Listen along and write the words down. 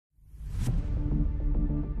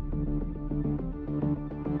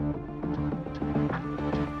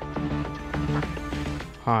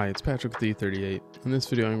Hi, it's Patrick with E38. In this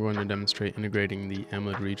video I'm going to demonstrate integrating the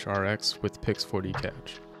Emlid Reach RX with Pix4D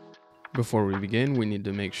catch. Before we begin, we need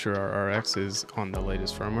to make sure our RX is on the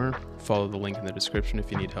latest firmware. Follow the link in the description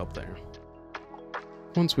if you need help there.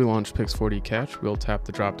 Once we launch Pix4D catch, we'll tap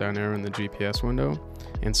the drop-down arrow in the GPS window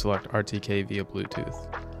and select RTK via Bluetooth.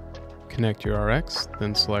 Connect your RX,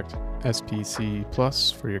 then select SPC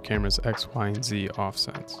Plus for your camera's X, Y, and Z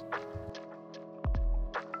offsets.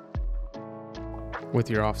 With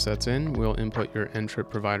your offsets in, we'll input your N-Trip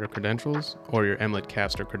provider credentials or your Emlid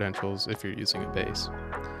caster credentials if you're using a base.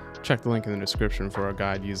 Check the link in the description for our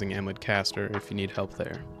guide using Emlid caster if you need help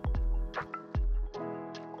there.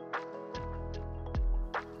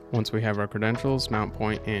 Once we have our credentials, mount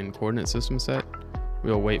point, and coordinate system set,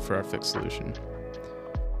 we'll wait for our fix solution.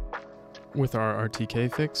 With our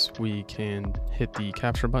RTK fix, we can hit the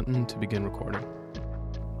capture button to begin recording.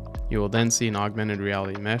 You will then see an augmented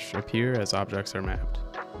reality mesh appear as objects are mapped.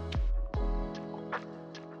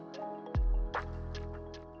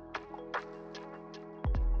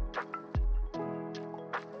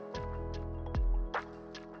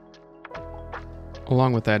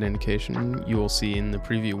 Along with that indication, you will see in the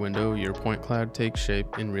preview window your point cloud take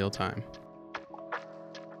shape in real time.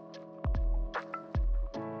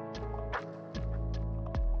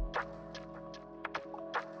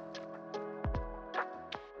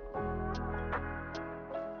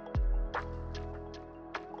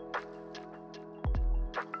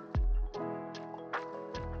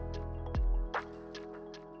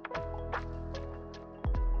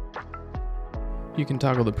 You can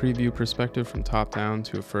toggle the preview perspective from top down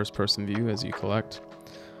to a first-person view as you collect.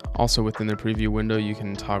 Also within the preview window, you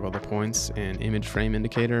can toggle the points and image frame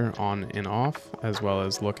indicator on and off, as well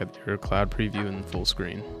as look at your cloud preview in full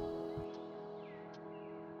screen.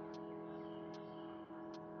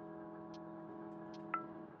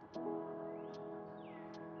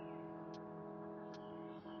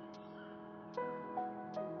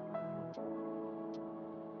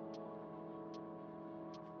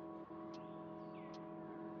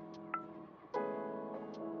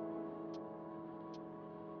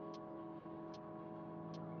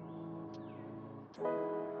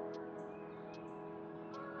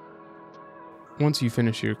 Once you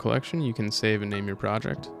finish your collection, you can save and name your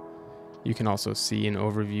project. You can also see an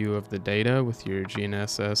overview of the data with your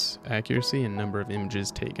GNSS accuracy and number of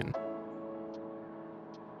images taken.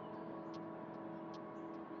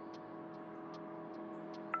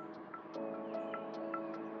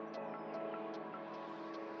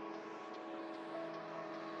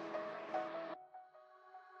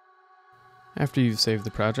 After you've saved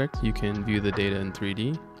the project, you can view the data in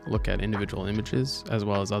 3D, look at individual images, as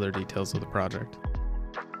well as other details of the project.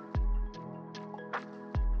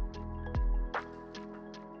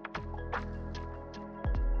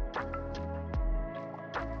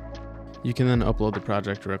 You can then upload the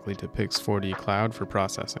project directly to Pix4D Cloud for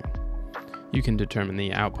processing. You can determine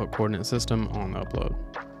the output coordinate system on upload.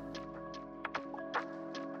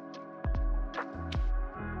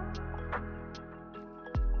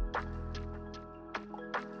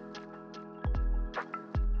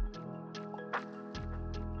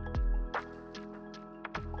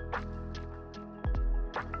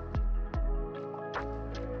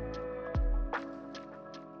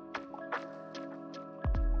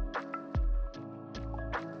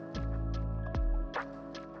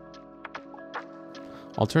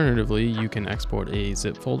 Alternatively, you can export a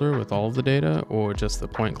zip folder with all of the data, or just the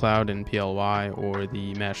point cloud in PLY or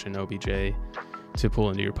the mesh in OBJ to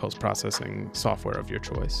pull into your post-processing software of your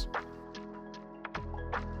choice.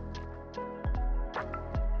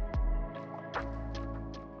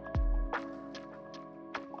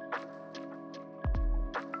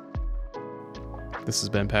 This has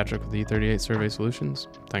been Patrick with E38 Survey Solutions.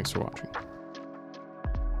 Thanks for watching.